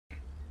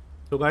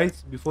So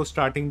guys, before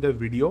starting the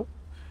video,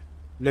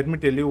 let me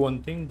tell you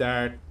one thing,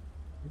 that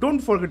don't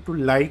forget to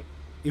like.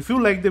 If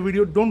you like the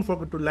video, don't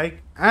forget to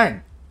like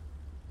and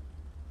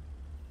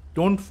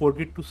don't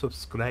forget to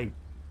subscribe.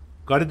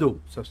 कर दो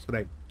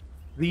subscribe,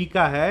 free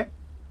का है,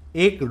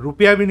 1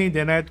 रुपया भी नहीं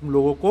देना है तुम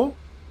लोगों को,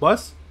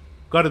 बस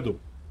कर दो,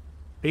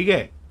 ठीक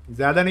है?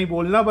 ज़्यादा नहीं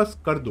बोलना, बस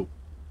कर दो।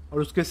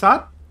 और उसके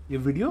साथ ये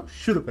वीडियो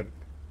शुरू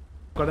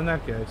करना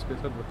क्या है इसके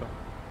साथ बताओ।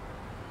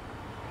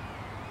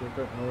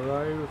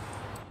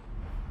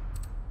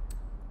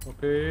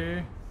 ओके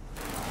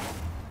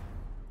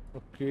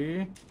ओके,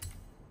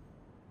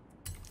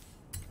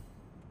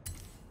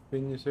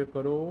 पिन से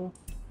करो।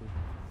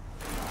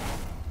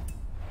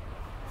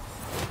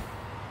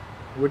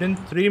 Within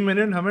 3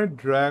 minutes हमें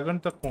ड्रैगन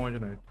तक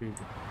पहुंचना है, ठीक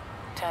है?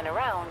 Turn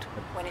around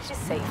when it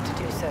is safe to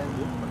do so.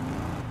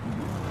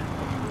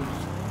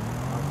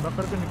 अपना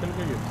करके निकल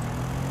के ये।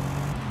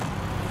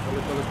 चलो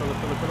चलो चलो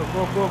चलो चलो,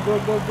 गो गो गो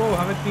गो गो।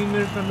 हमें 3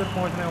 मिनट के अंदर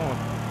पहुंचना है वहाँ।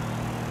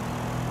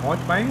 पहुंच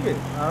पाएंगे? I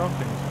don't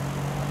think so।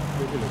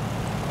 देख लो।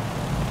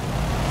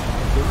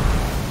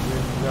 ये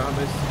मिला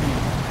हमें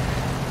स्पीड।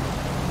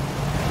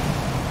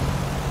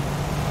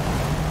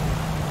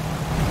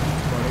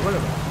 बराबर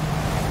है।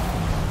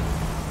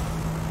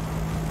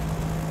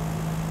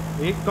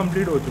 एक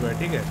कंप्लीट हो चुका है,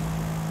 ठीक है?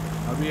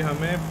 अभी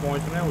हमें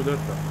पहुंचना है उधर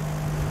तक।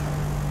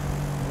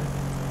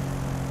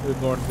 We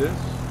got this।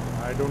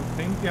 I don't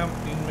think कि हम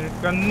 3 मिनट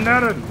के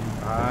अंदर।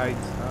 भाई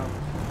साहब,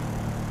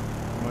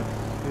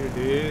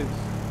 Mercedes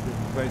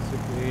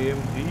 6x6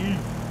 AMG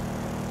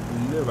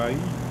ले भाई,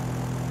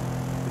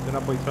 कितना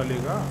पैसा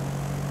लेगा?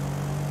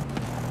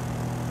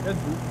 क्या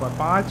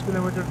 5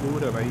 किलोमीटर दूर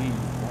है भाई,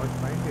 पहुंच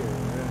पाएंगे?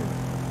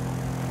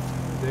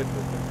 देख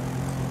लो 3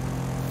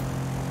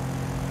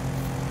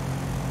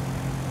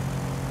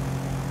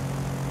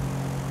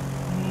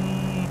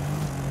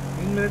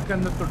 मिनट के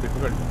अंदर तो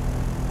डिफिकल्ट है।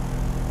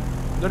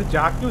 उधर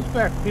जाके उसको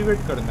एक्टिवेट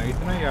करना है,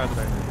 इतना याद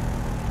रहना।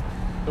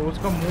 तो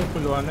उसका मुंह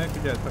खुलवाना है कि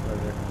जैसा कर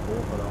रहे हैं वो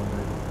कराओ।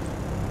 मैं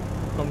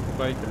कम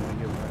टुकाई चल रही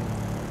है भाई,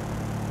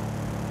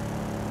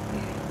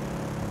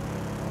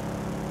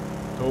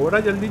 थोड़ा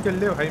जल्दी चल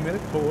ले भाई मेरे,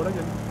 थोड़ा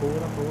जल्दी,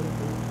 थोड़ा थोड़ा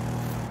थोड़ा।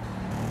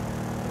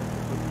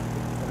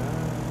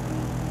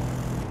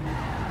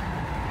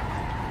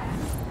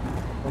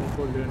 अपन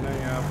को लेना है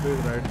यहाँ पे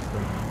राइट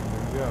टर्न,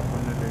 अपन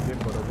ने ले लिया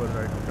बराबर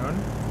राइट टर्न,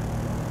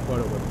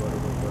 बराबर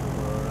बराबर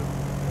बराबर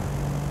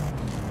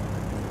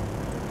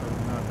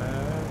करना है।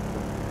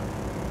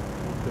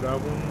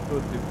 ड्रागन तो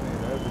दिख नहीं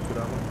रहा है,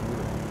 ड्रागन दूर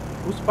है,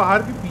 उस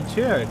पहाड़ के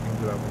पीछे है आई थिंक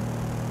ड्रागन।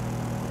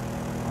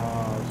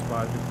 हाँ, उस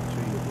पहाड़ के पीछे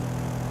ही है भाई।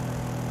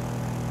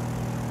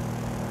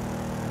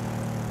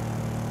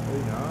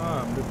 हाँ,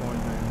 हम भी पहुँच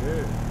जाएंगे।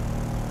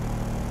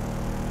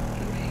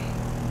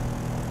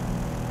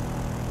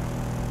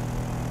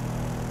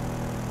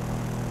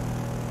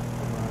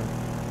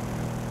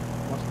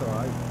 मस्त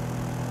भाई,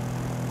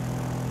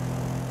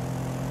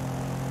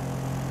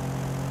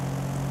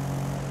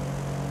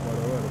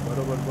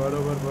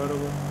 बरोबर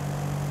बरोबर।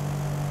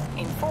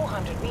 In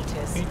 400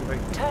 meters,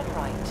 turn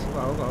right.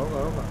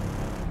 होगा।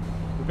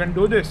 You can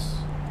do this.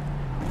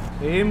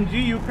 AMG,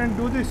 you can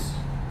do this.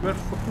 You are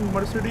fucking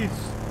Mercedes.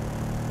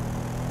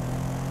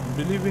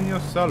 Believe in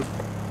yourself.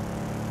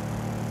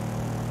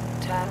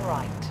 Turn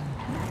right.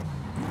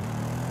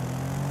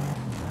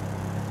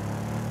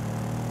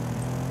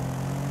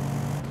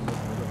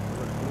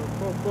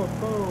 Go.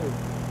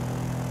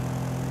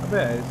 अबे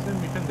ऐसे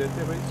मिशन देते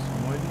भाई,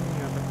 समझ ही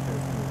नहीं आता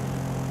कैसे।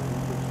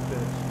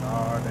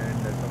 स्टार्ट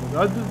एंड ऐसा कुछ।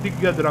 आज दिख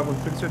गया ड्रैगन,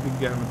 फिर से दिख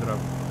गया हमें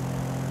ड्रैगन।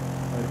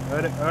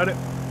 अरे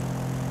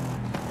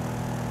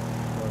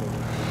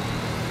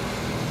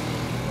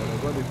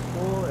बराबर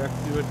इसको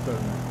एक्टिवेट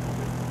करना है।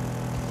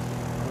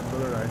 हम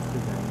थोड़ा राइट पे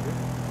जाएंगे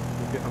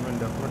क्योंकि हमें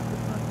लेफ्ट में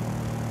घुसना है।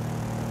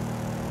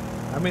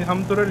 आई मीन हम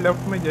थोड़ा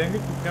लेफ्ट में जाएंगे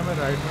क्योंकि हमें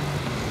राइट में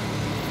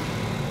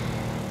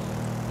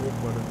वो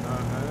करना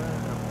है।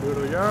 एक्टिवेट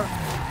हो जा,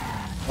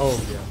 हो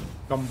गया,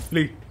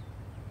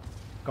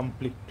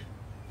 कंप्लीट।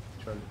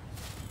 चलो,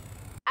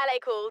 LA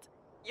called.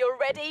 You're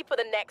ready for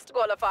the next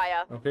qualifier.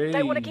 Okay.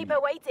 Don't want to keep her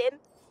waiting.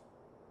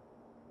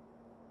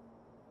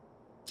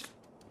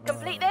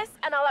 Complete this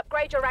and I'll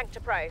upgrade your rank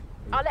to pro.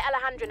 I'll let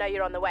Alejandro know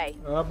you're on the way.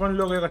 अपन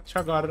लोग एक अच्छा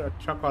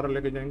car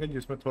लेके जाएंगे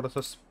जिसमें थोड़ा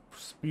सा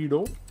speed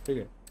हो, ठीक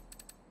है?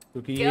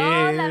 क्योंकि ये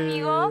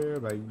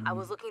भाई, I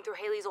was looking through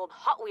Haley's old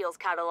Hot Wheels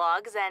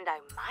catalogs and I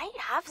might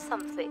have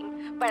something,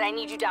 but I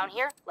need you down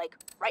here, like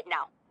right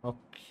now.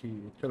 Okay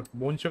चलो,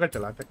 बोनशो का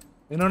चलाते।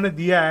 इन्होंने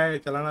दिया है,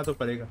 चलाना तो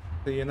पड़ेगा,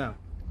 तो ये ना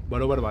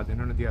बरोबर बात है,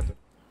 इन्होंने दिया तो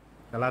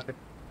चलाते।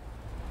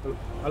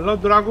 हेलो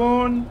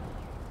ड्रैगन,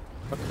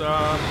 अच्छा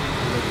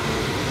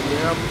ये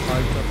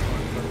भाई साहब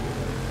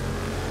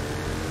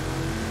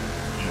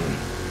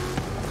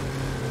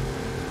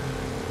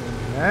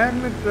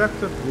magnet tracks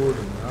are good.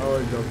 Now I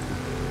love it.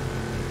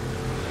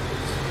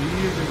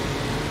 Speed.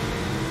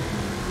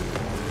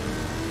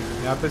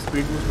 यहाँ पे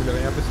स्पीड बूस्ट मिलेगा,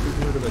 यहाँ पे स्पीड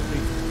बूस्ट मिलेगा।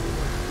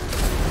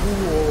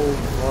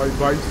 भाई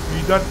भाई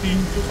सीधा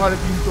 300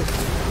 350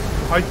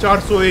 भाई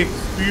 401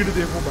 स्पीड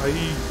देखो भाई।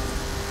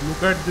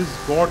 Look at this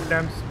god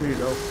damn speed.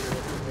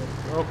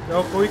 Okay,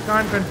 okay, we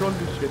can't control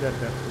this shit at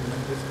that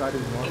moment. This car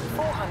is not. In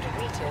 400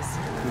 meters.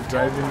 You're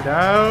driving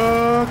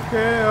down.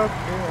 Okay,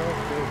 okay,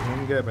 okay.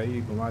 घूम गया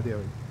भाई, घुमा दिया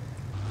भाई.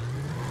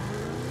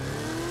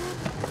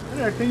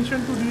 अरे attention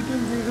to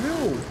detail देख रहे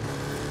हो?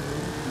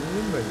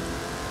 गेम भाई.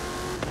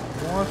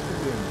 मस्त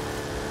गेम.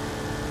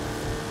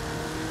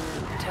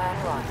 Turn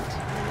right.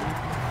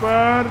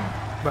 पर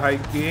भाई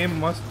गेम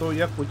मस्त हो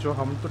या कुछ हो,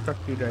 हम तो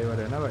टट्टी ड्राइवर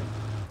है ना भाई.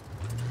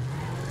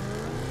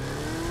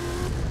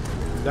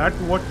 That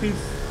what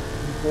is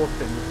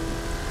important.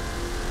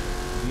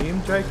 Game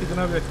चाहे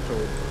कितना भी अच्छा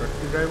हो,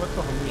 टट्टी ड्राइवर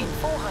तो हम ही. In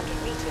 400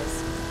 meters,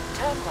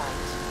 turn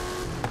right.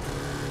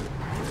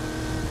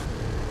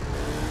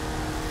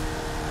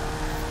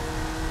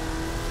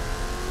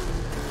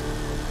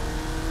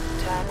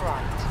 Turn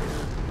right.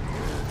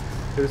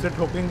 फिर से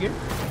ठोकेंगे.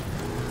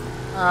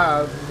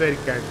 Very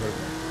casual.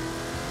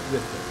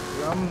 यस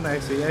हम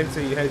ऐसे ही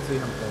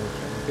हम पहुंच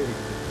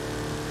जाएंगे.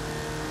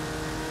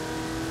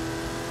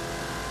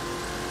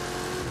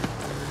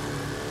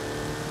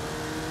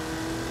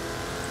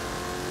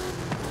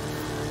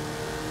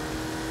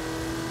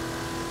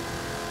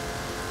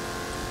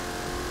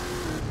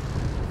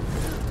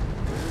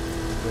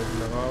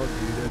 लगाओ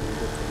धीरे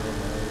धीरे चलो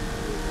भाई.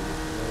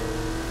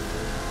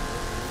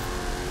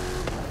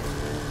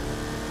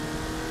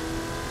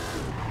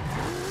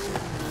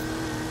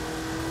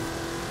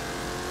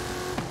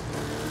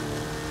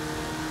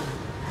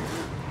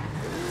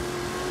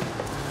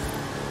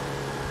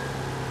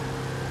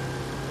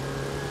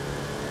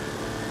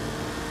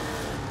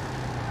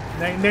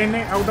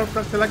 नहीं आउट ऑफ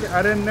ट्रक चला के.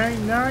 अरे नहीं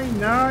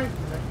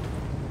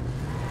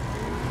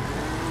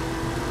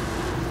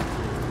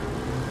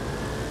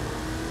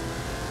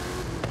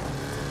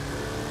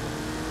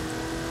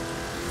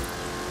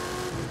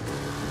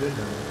In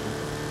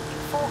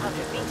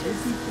 400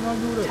 meters,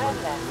 turn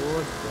left.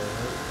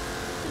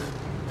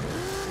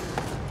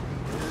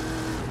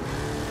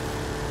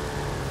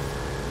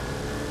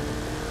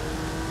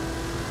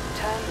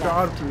 Turn left.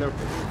 Sharp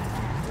left.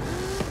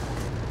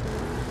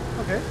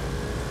 Okay.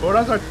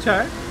 थोड़ा सा अच्छा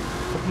है.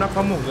 उतना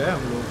कम हो गया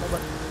हम लोगों का,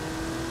 बट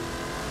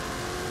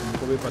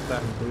हमको भी पता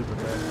है.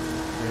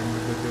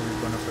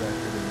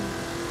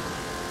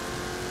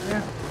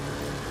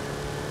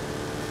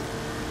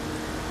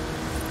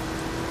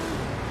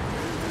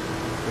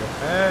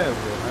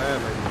 वो है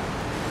भाई.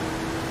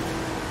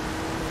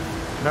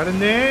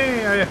 डरने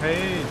आए है,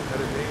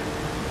 डरने.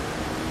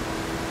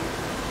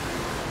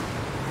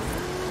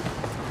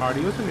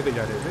 पहाड़ियों से लेके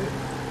जा रहे थे.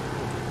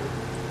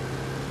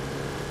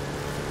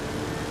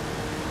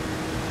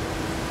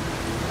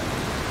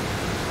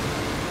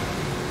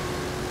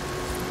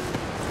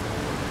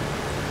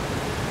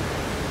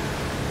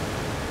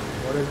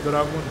 और एक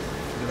ड्रैगन.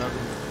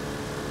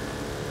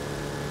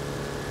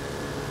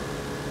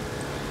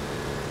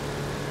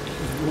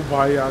 वो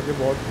भाई आगे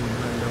बहुत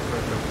घूमना है.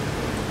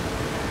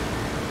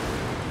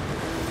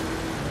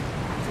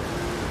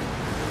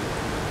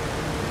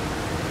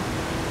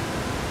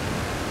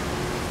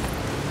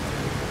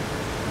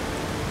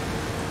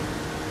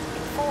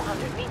 In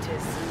 400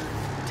 meters,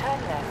 turn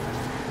left.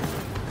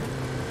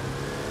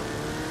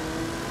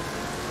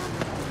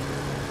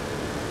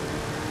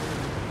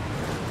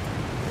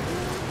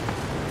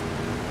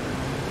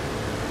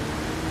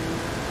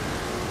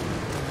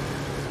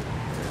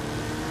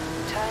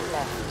 Turn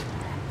left.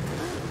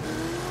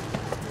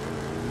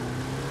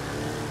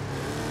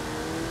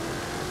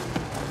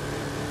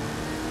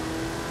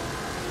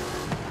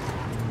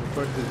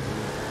 Look at this.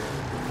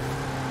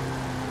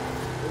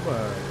 Oh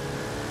भाई.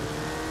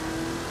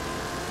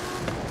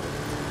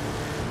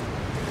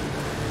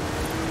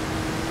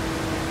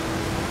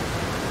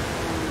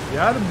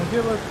 यार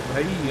मुझे बस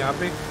भाई यहाँ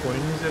पे कोई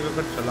से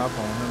अगर चला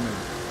पाऊँ ना मैं.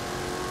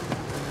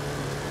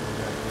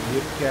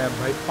 ये क्या है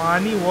भाई?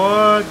 पानी.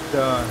 What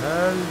the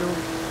hell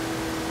dude?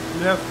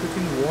 You have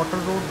freaking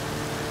water road.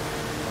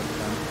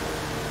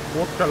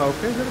 Boat चलाओ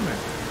क्या इधर में?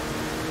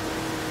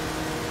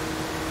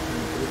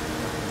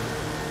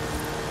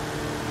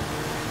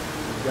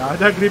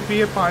 ज़्यादा ग्रिपी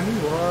है पानी.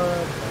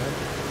 What?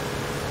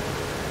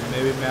 मे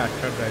भी मैं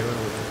अच्छा ड्राइवर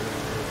हो जाऊँ.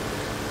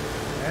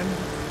 And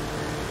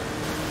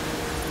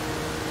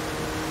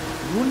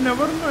you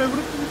never know,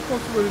 everything is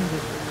possible in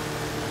this.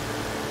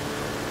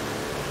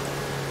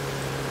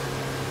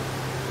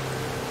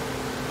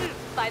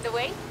 By the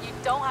way, you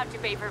don't have to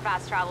pay for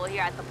fast travel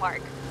here at the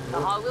park. The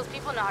Hot Wheels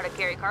people know how to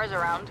carry cars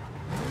around.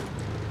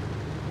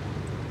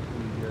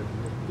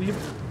 ये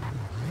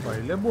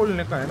पहले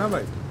बोलने का है ना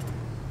भाई.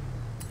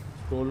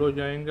 Solo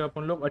जाएंगे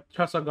अपन लोग.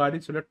 अच्छा सा गाड़ी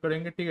सिलेक्ट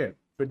करेंगे, ठीक है?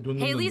 फिर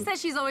Haley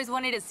says she's always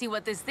wanted to see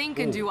what this thing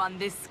can do on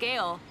this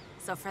scale.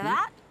 So for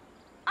that,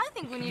 I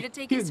think we need to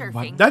take you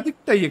surfing. भद्दा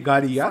दिखता है ये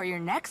गाड़ी यार. For your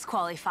next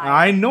qualifier,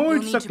 I know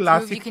you'll it's need a to prove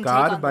classic you can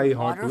car take on by the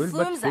Hot water Wheels,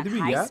 but flumes फिर at भी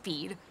high यार.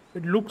 speed.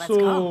 It looks Let's so.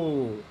 go.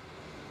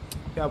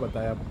 क्या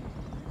बताया?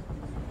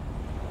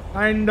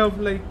 Kind of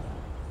like.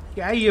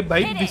 क्या ये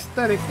भाई Hit it.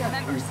 बिस्तर है क्या?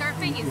 Remember,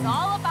 surfing is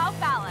all about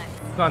balance.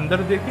 तो अंदर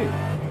देखे.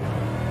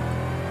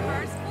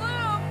 First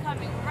flume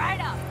coming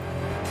right up.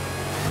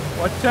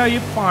 अच्छा ये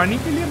पानी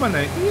के लिए बना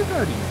है कि ये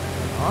गाड़ी?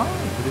 हाँ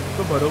ग्रिप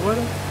तो बरोबर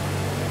है.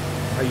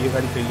 भाई ये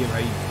गाड़ी चाहिए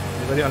भाई,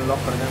 ये गाड़ी अनलॉक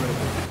करना है मेरे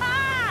को।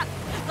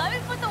 Let me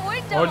put the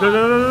window Oh up. no no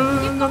no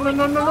Keep no going,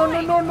 no keep no no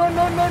going. no no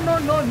no no no no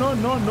no no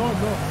no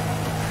no no.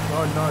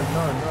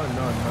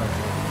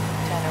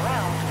 Turn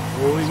around.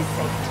 Holy It's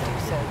safe to do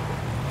so.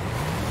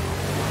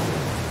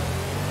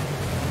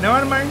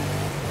 Never mind.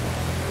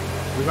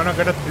 We're gonna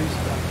get a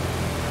 3-star.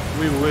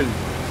 We will.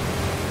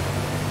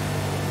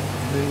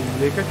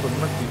 लेकर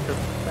छोड़ना ठीक है।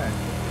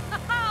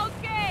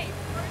 Okay,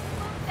 first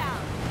move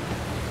down.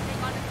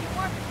 Take on a few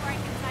more before I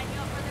can sign you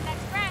up for the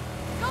next rank.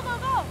 Go, go,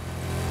 go.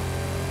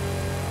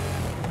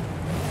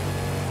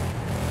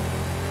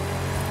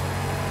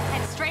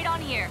 Head straight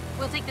on here.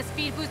 We'll take the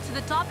speed boost to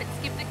the top and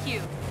skip the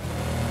queue.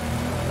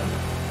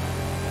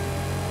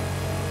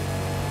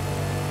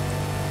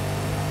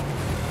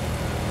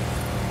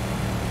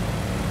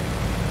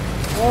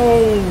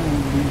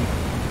 Holy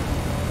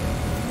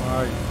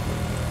my!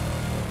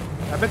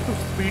 अबे तू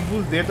speed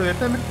boost दे तो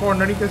देता है, मैं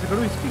cornering कैसे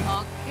करूँ इसकी?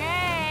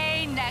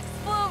 Okay, next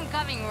plume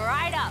coming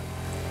right up.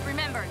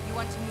 Remember, you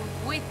want to move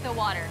with the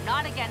water,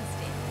 not against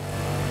it.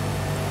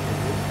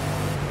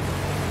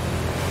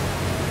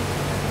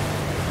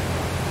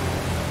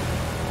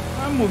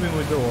 I'm moving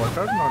with the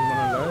water, not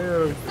gonna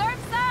lie.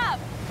 Surf's up!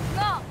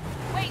 No,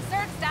 wait,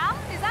 surf's down?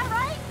 Is that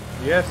right?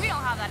 Yes. We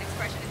don't have that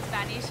expression in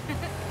Spanish.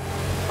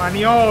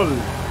 Spaniol.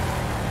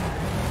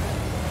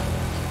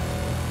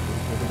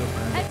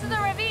 Head to the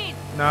ravine.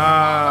 Nah,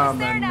 Almost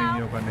there man, now.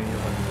 नहीं होगा, नहीं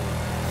होगा.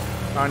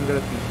 Can't get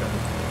a 3-star.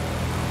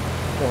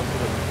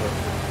 Possible.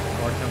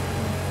 God knows.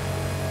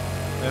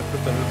 मैं तो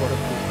चल पड़ा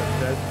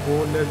 3-star.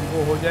 Let's go,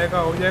 हो जाएगा.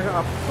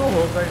 अब तो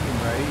होगा ही नहीं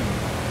भाई.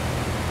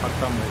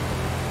 खत्म है.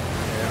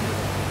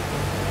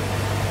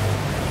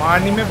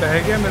 पानी में बह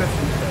गया मेरा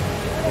 3-star.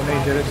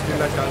 नहीं, there is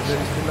still a chance.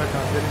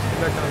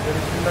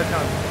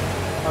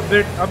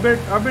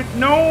 A bit.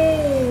 No,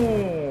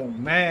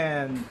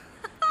 man.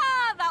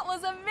 That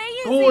was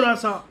amazing. थोड़ा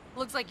सा.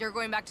 Looks like you're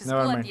going back to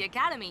Never school at mind. the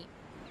academy.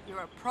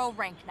 You're a pro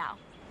rank now.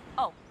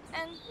 Oh,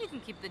 and you can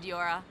keep the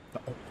Deora.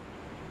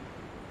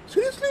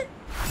 Seriously?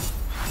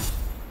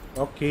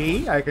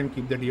 Okay, I can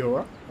keep the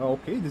Deora.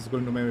 Okay, this is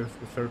going to my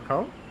third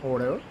car or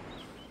whatever.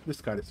 This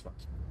car is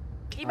fast.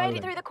 You made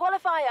it through the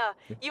qualifier.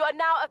 You are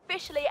now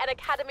officially an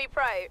Academy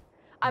Pro.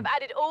 I've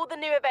added all the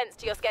new events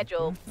to your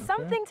schedule. Okay.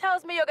 Something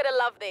tells me you're going to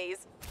love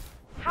these.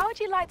 How would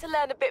you like to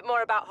learn a bit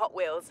more about Hot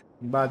Wheels?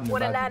 बाद में,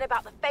 Want to बाद learn में.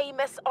 about the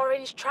famous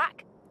orange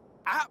track?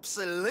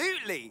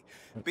 Absolutely.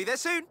 Be there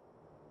soon.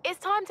 It's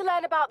time to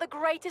learn about the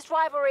greatest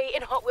rivalry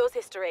in Hot Wheels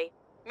history.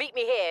 Meet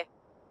me here.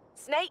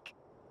 Snake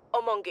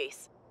or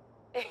mongoose?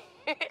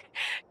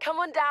 Come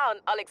on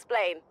down, I'll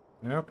explain.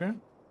 Yeah, okay.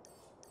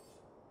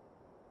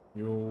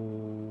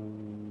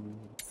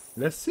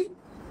 Let's see.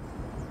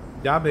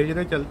 जहाँ भेज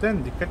रहे चलते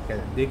हैं, दिक्कत क्या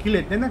है? देख ही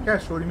लेते हैं ना क्या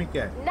स्टोरी में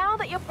क्या है. Now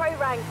that you're pro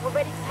rank, we're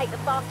ready to take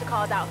the faster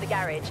cars out of the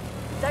garage.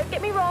 Don't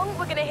get me wrong,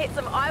 we're going to hit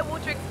some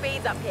eye-watering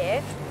speeds up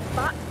here,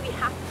 but we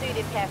have to do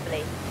this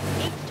carefully.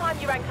 Each time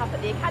you rank up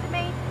at the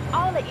academy,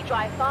 I'll let you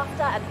drive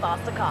faster and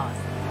faster cars.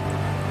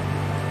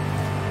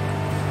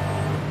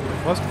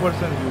 First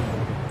person view.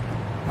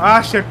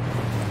 Ah shit.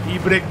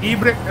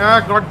 E-brake. Ah,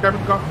 god damn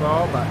it.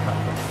 Oh, bye.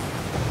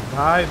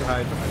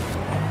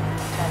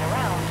 Turn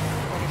around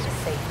when it is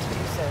safe to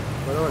do so.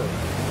 बराबर.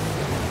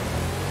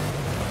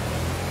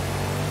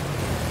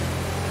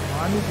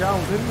 पानी क्या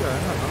उधर ही है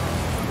ना.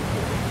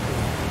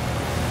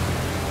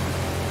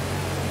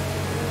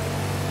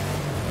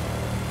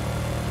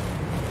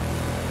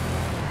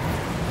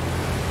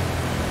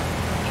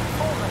 In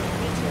 400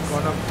 meters.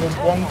 One of the turn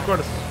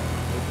bonkers.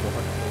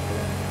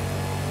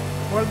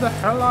 What the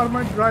hell are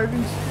my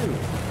driving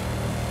skills?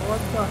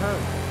 What the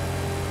hell?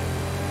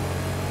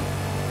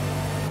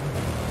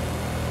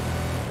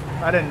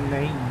 अरे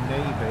नहीं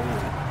भाई.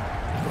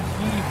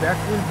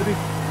 Backwheel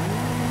drift.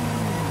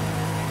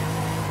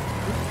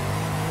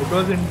 It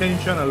was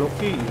intentional,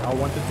 okay? I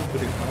wanted to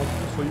drift. I wanted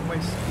to show you my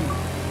skill.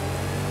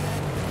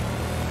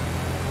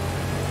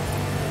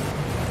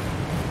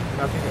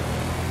 Nothing else.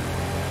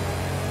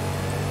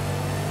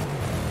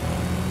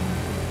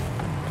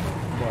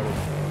 Got it.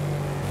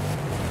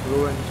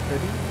 Slow and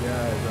steady.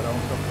 Yeah,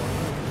 around the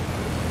corner.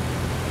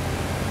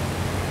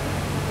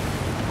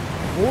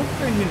 Boat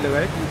का engine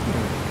लगाए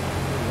क्यों?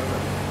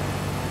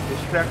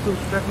 इस track से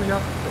उस track में जा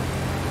सकते हो.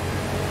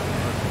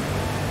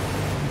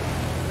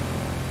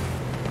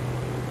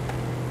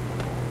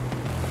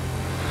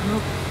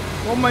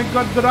 Oh my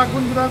god,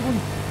 dragon.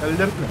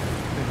 Elder plan.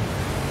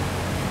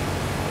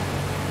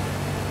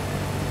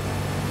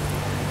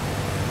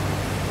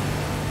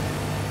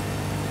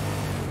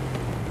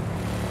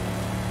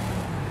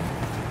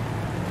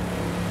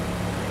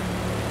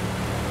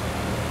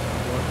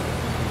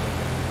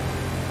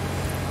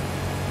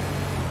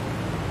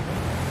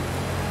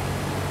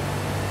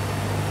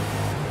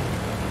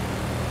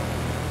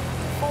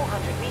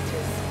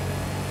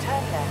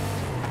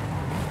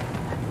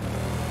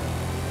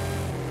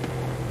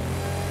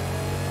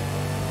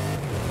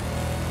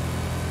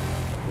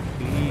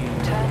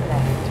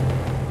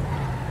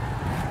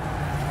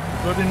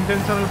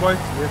 Intentional,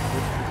 boys. Yes,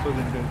 this was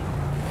intentional.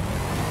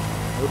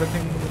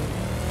 Everything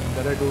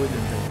that I do is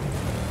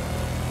intentional.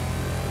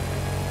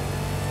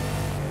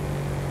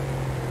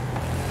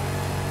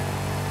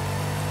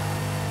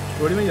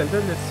 थोड़ी में चलते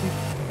हैं, लेट्स सी।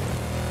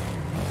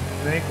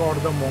 स्नेक और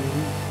the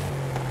mongoose.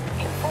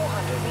 In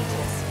 400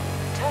 meters,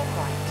 turn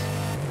right.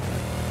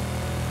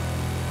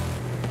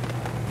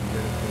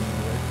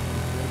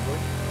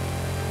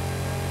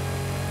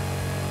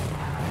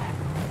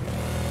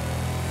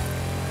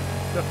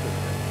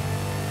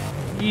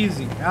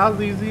 Easy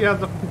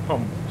as a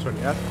cucumber.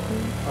 Sorry, as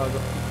cool as a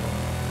cucumber.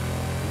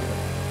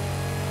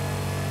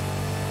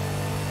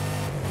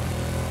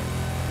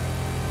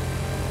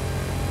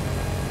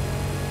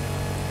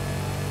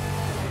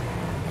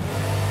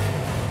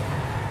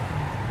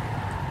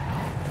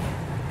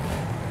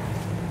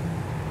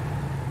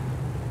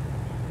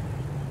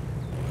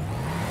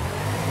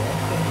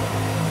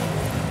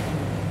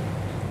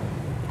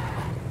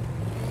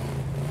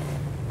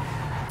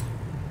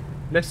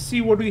 Let's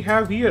see what we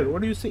have here.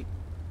 What do you say?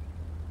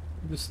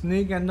 The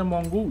snake and the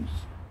mongoose.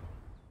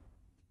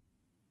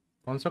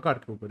 कौन सा car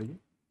के ऊपर है ये?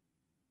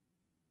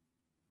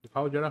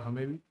 दिखाओ जरा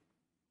हमें भी,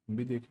 हम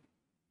भी देखें.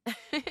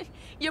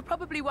 You're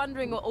probably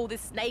wondering what all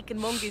this snake and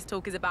mongoose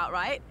talk is about,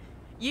 right?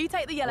 You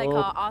take the yellow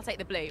car, I'll take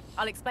the blue.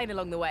 I'll explain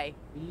along the way.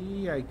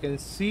 Yeah, I can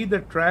see the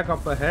track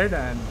up ahead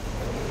and...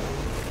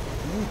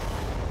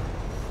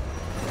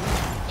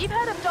 You've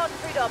heard of John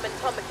Prudhomme and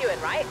Tom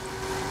McEwen, right?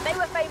 They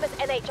were famous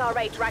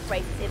NHRA drag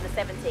racers in the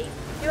 70s,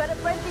 who had a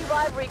friendly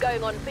rivalry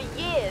going on for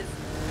years.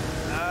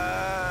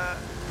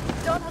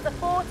 John was a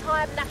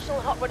 4-time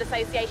National Hot Rod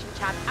Association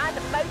champ and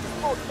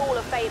Motorsport Hall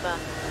of Famer.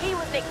 He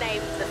was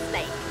nicknamed the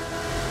Snake.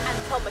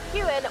 And Tom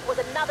McEwen was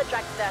another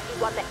dragster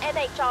who won the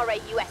NHRA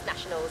US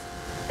Nationals.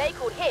 They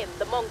called him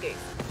the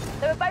Mongoose.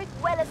 They were both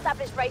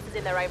well-established racers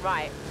in their own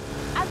right.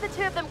 As the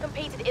two of them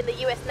competed in the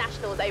US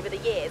Nationals over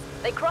the years,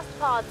 they crossed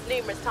paths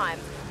numerous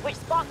times, which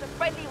sparked a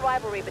friendly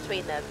rivalry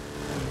between them.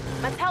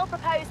 Mattel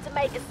proposed to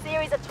make a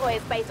series of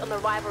toys based on the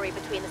rivalry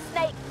between the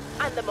Snake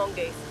and the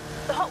Mongoose.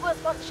 The Hot Wheels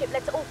sponsorship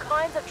led to all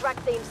kinds of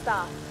drag-themed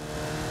stuff.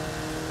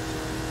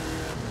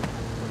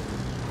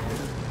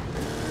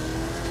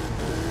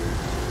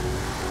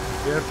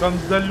 Here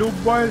comes the loop,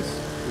 boys.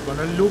 We're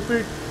gonna loop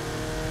it.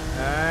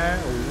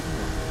 And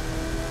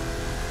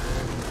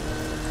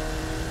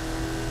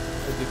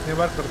जितने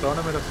बार करता हूँ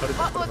ना मेरा sir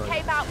Hot Wheels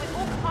came out with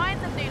all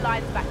kinds of new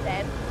lines back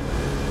then.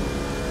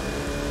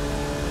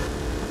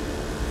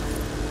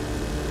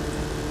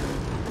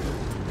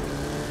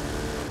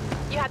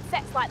 You had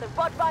sets like the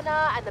Rod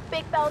Runner and the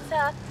Big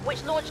Belter,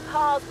 which launched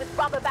cars with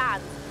rubber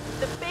bands.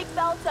 The Big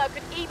Belter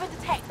could even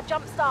detect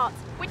jump starts,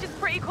 which is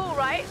pretty cool,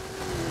 right?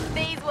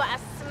 These were a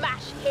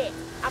smash hit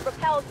and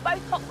propelled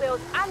both Hot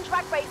Wheels and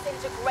drag racing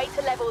to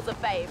greater levels of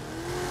fame.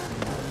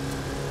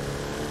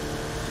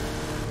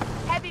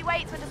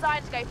 Heavyweights were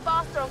designed to go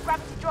faster on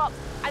gravity drops,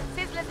 and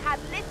Sizzlers had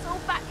little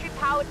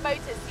battery-powered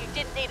motors so you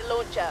didn't need a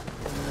launcher.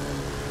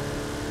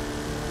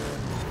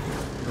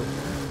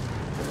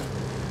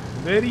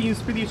 Very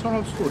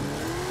inspirational story.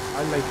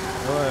 I like it.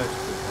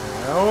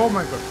 Oh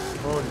my god.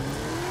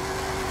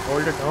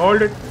 Hold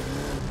it.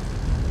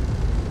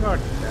 God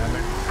damn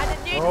it. And a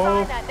new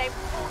designer named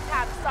Paul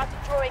Tam started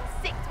drawing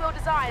 6-wheel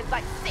designs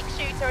like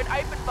 6-shooter and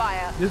open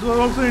fire. This was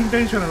also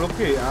intentional,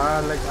 okay?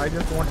 Like I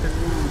just wanted to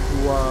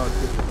do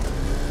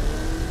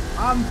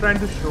I'm trying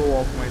to show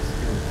off my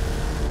skills.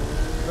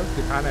 Just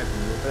दिखाना है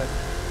तुमको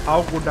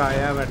how good I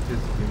am at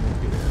this game,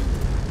 okay?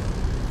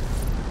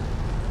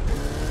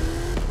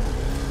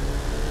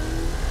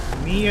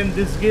 Me and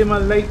this game are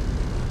like,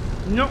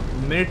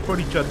 made for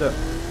each other.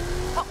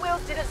 Hot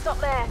Wheels didn't stop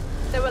there.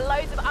 There were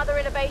loads of other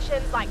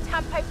innovations like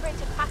tampo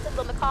printed patterns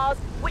on the cars,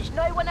 which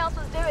no one else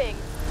was doing.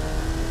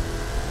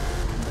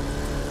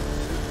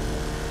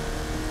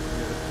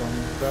 Here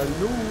comes the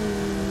loop.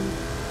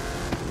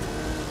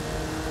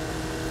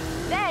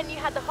 Then you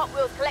had the Hot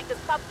Wheels Collector's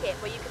Club Kit,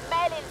 where you could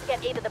mail in to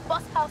get either the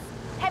Boss House,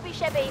 Heavy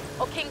Chevy,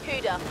 or King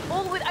Cuda,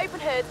 all with open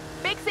hoods,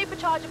 big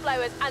supercharger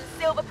blowers, and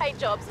silver paint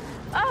jobs.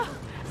 Oh,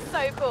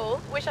 so cool.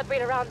 Wish I'd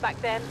been around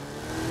back then.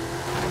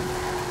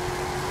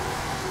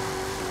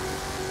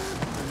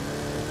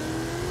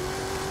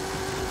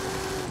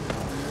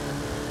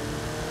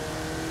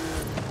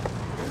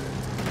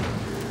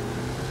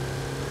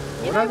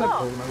 You know what?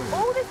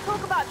 All this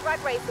talk about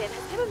drag racing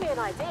has given me an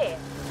idea.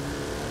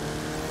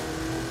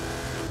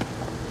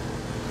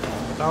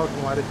 बताओ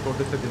तुम्हारे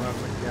छोटे से दिमाग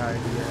में क्या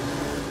idea है?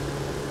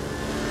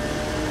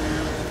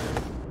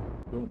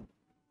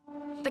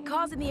 The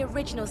cars in the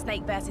original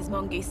Snake vs.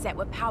 Mongoose set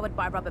were powered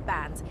by rubber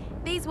bands.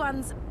 These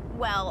ones,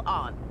 well,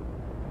 aren't.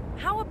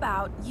 How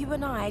about you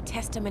and I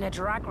test them in a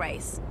drag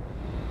race?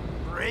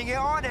 Bring it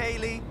on,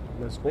 Haley.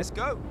 Let's go. Let's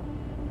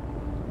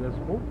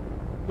go.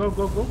 Let's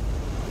go. Go.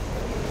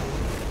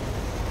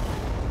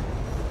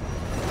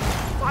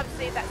 Time to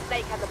see if that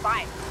snake has a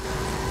bite.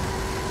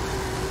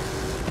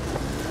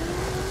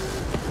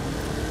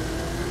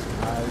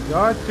 I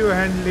got you,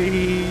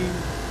 Henley.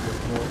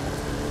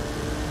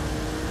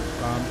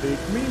 Can't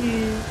beat me.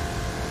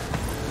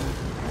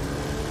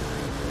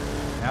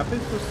 यहाँ पे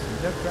तो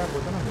सीधा trap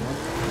होता ना नहीं.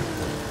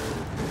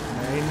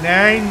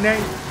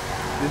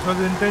 This was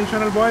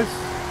intentional, boys.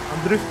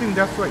 I'm drifting,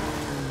 that's why.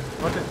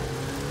 Got it.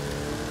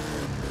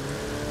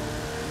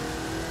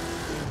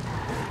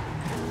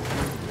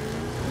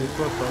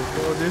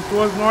 This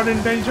was not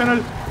intentional.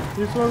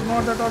 This was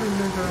not at all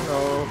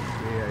intentional.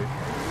 Okay,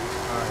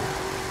 I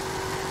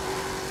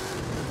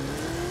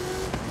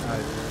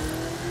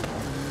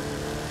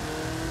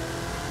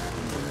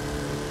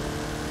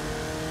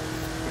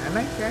Can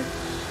I catch?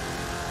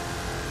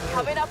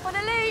 Coming up on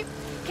a loop.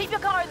 Keep your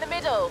car in the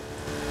middle.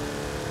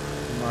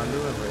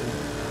 मालूम है भाई.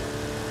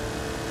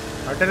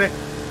 हट रे.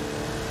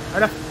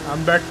 अरे,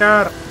 I'm better.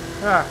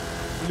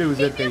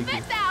 Loser Keep your कहीं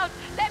foot down.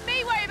 Let me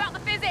worry about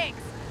the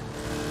physics.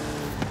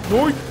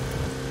 No.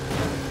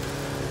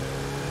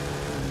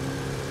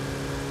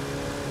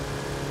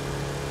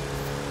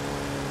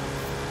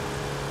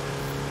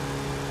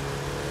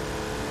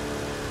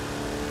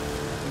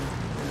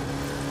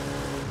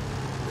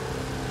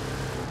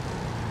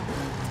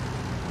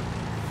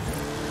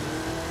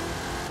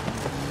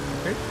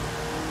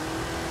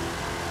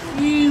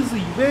 Easy,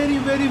 very,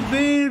 very,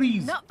 very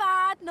easy. Not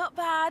bad, not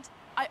bad.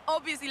 I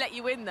obviously let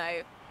you win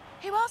though.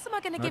 Who else am I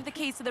going to give the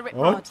keys to the rip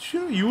pod?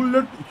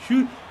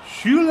 Achha,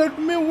 she let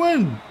me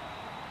win.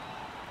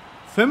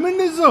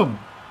 Feminism.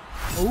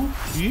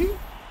 Okay.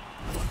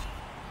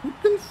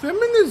 Fucking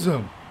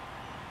feminism.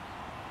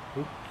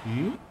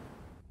 Okay.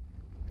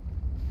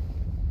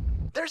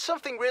 There's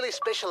something really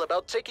special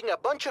about taking a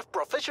bunch of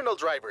professional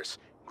drivers,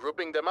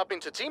 grouping them up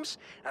into teams,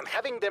 and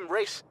having them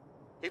race.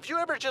 If you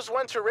ever just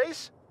want to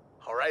race,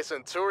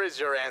 Horizon Tour is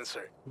your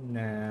answer.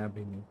 Nah,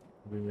 अभी नहीं.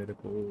 अभी मेरे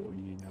को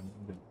ये ना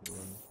मिल.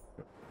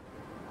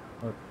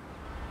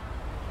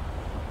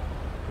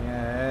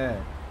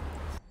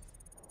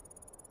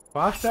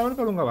 Fast travel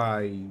करूंगा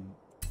भाई.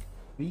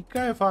 Free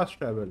का है फास्ट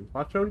ट्रैवल.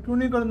 फास्ट ट्रैवल क्यों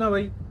नहीं करना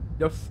भाई?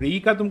 जब फ्री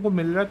का तुमको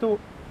मिल रहा है तो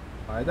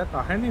फायदा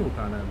काहे नहीं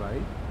उठाना है भाई?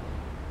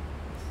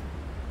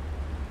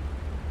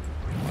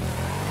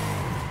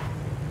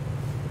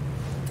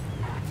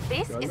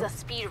 This is a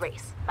speed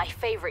race, my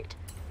favorite.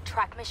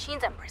 Track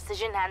machines and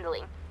precision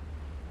handling.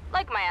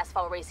 Like my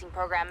asphalt racing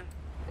program,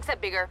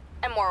 except bigger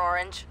and more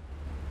orange.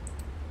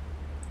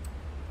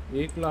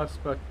 1 lakh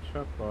का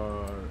अच्छा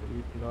कार.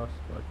 1 लाख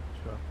का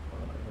अच्छा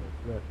कार.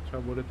 अच्छा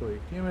बोले तो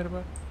एक ही है मेरे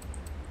पास.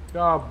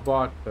 क्या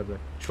बात कर रहे.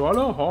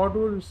 चलो हॉट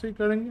रोड इससे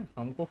करेंगे.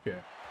 हमको क्या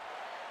है?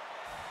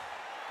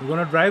 You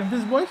gonna drive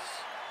this, boys?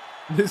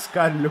 This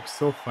car looks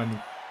so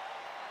funny.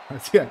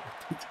 अच्छा.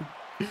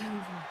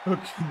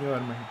 Okay,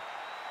 never mind.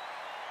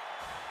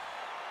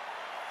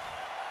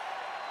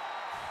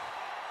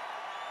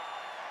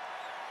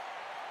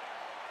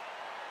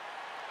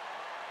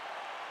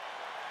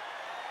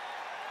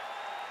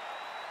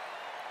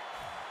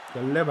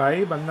 चल ले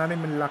भाई. बंदा नहीं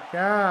मिल रहा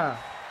क्या?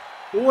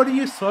 और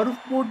ये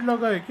सर्फ बोर्ड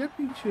लगा है क्या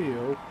पीछे?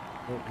 ये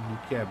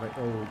क्या है भाई?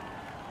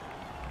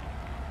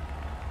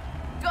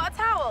 Got a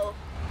towel?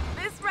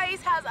 This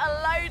race has a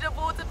load of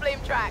water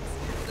plume tracks.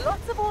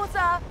 Lots of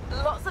water,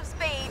 lots of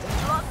speed,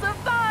 lots of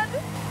fun.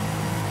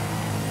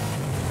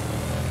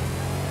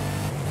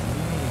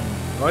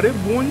 अरे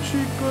bone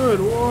shaker.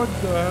 What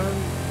the hell?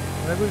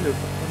 मैं भी ले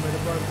सकता हूँ. मेरे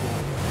पास.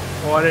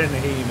 अरे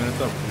नहीं, मैंने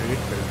तो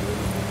अपग्रेड कर दिया.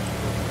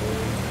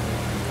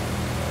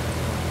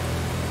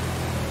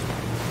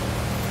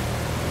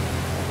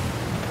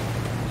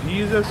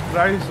 Jesus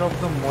Christ of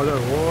the mother,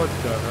 what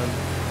the hell?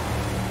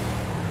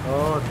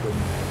 Oh,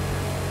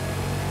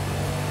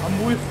 I'm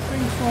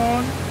whiffing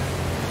on.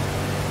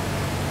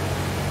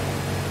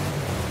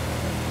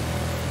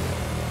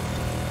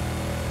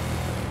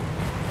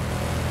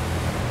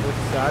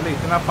 साले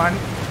इतना पानी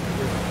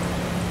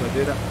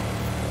बदे रहा.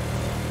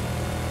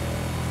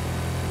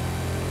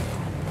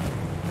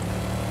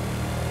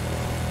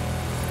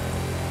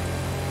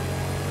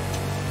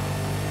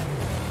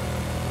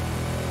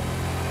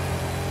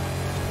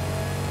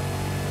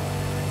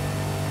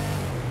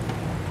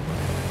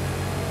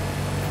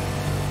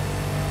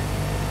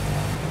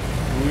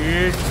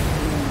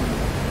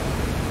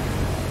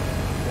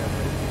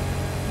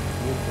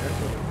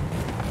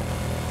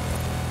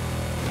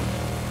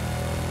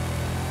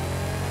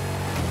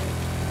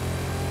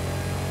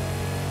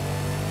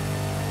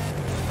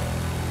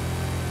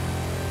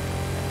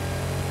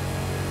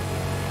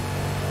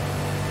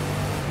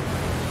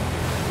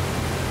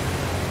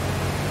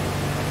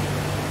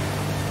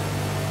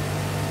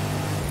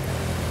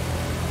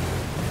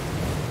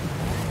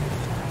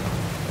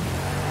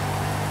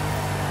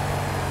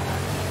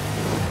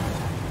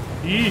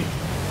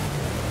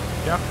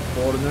 क्या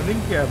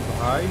कॉर्नरिंग क्या है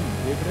भाई?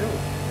 देख रहे हो?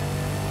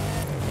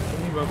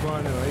 इतनी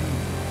भगवान है भाई.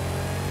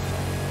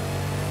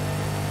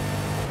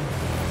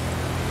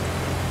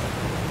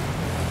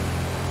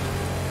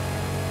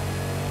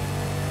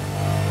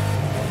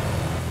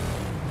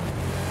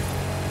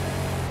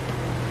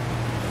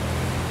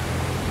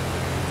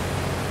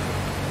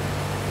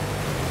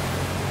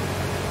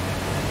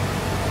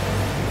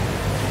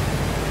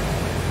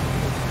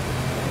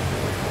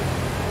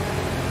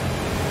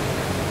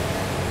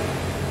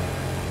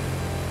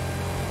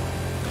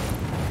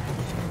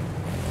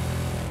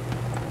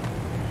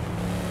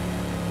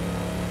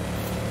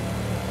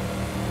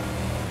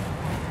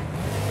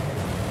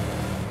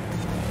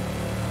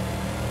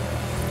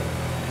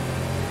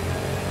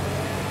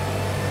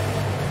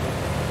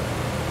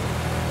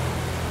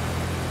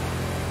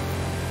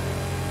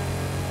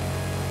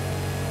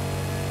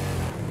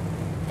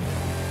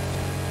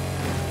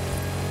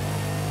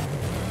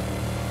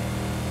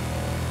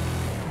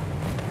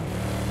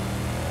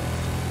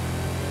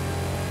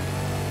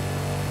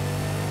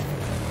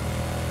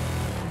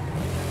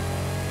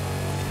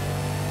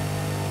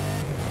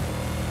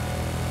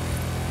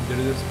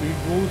 a speed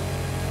boost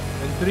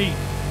in 3,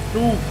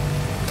 2.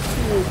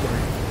 Oh my!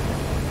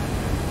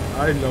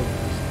 I love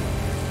this.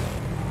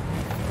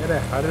 मेरे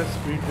हर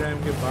स्पीड ड्राइव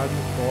के बाद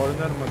में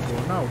कॉर्नर मत दो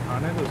ना,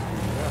 उठाने दो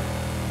स्पीड यार.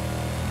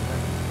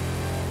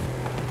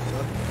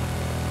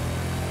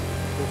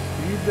 तो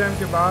स्पीड ड्राइव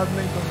के बाद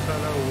नहीं तुम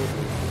सारा वो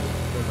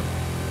चलो.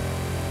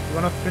 You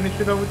wanna finish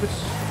it off with this?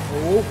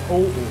 Oh.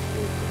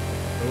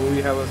 So we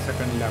have a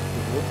second lap to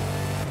go.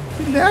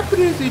 Lap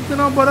race,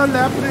 इतना बड़ा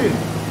lap race.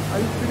 Are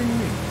you kidding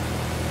me?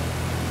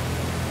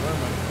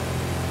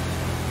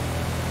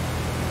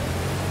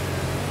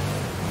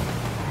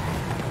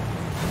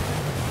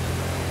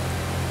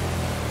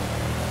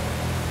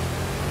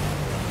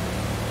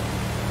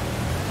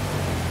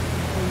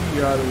 We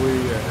are way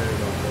ahead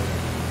of them.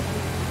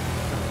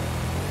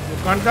 You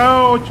can't go.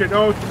 Chill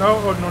out.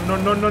 Oh, no.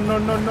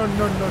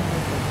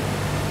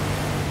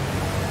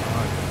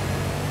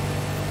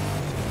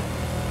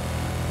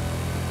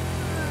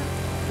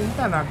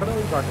 चिंता ना करो,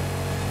 we got it.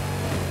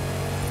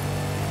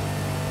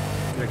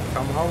 Like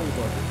somehow we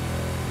got it.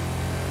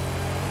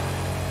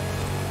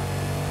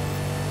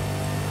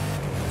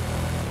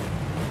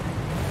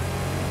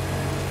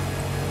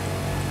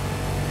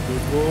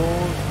 It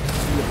goes.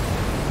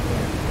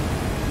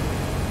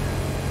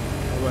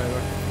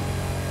 However,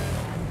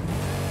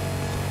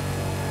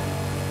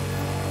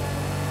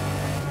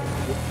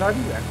 this car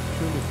is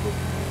actually good.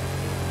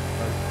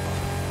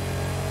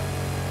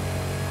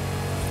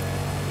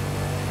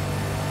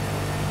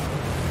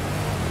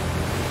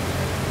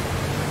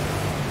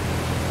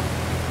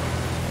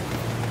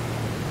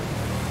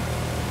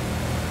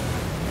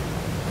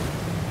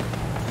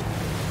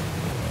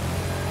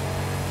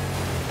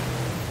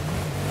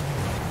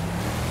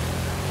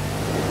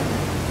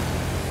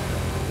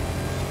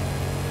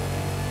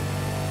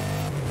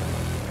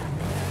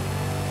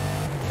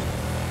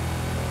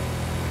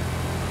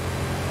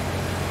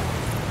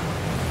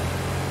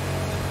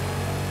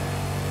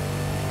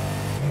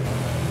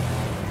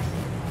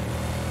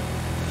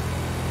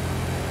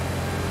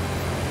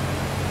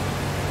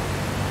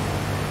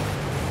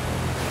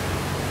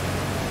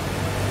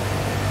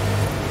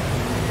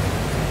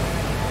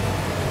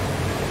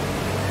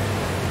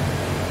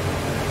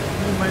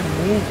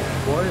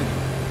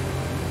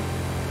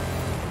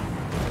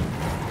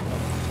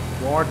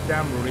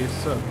 Goddamn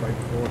racer by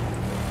God.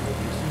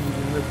 This is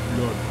in the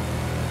blood.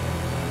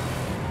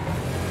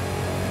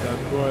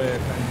 That's why I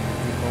can't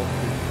keep off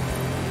it.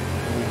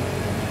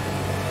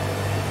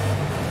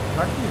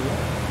 Lucky,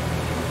 yeah.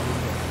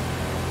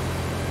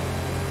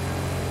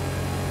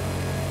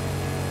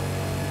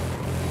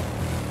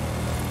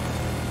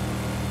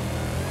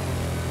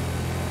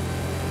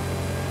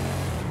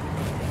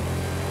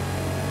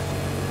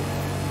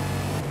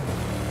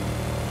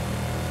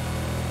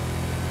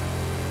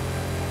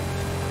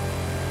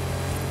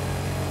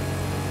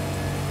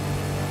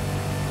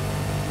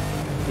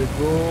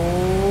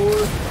 Goal.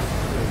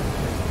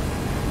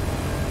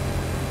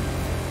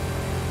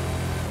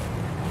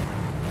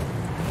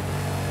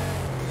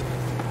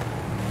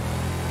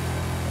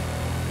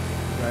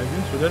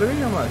 Driving सुधर गई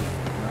हमारी.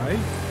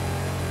 Nice.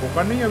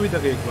 ठोका नहीं अभी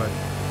तक एक बार.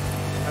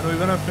 And we're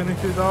gonna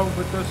finish it off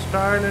with a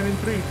style and in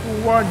 3, 2,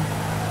 1.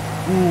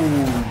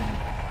 Boom.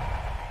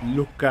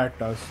 Look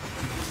at us.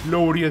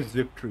 Glorious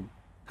victory.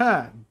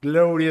 हाँ,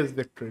 glorious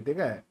victory. ठीक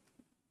है.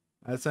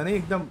 ऐसा नहीं,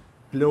 एकदम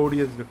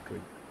glorious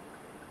victory.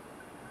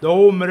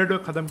 2 मिनट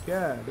में खत्म किया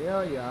है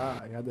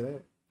याद है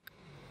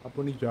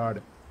अपनी जाड़.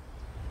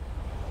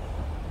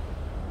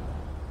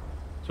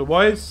 So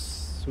boys,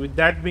 with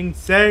that being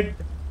said,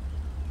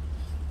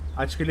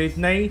 आज के लिए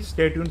इतना ही.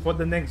 Stay tuned for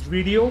the next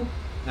video.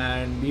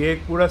 And ये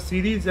एक पूरा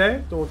सीरीज है,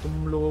 तो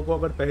तुम लोगों को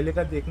अगर पहले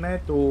का देखना है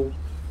तो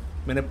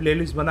मैंने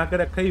प्लेलिस्ट बना के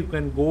रखा है. You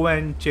can go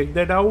and check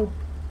that out.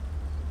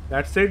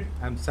 That's it.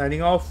 I'm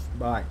signing off.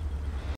 Bye.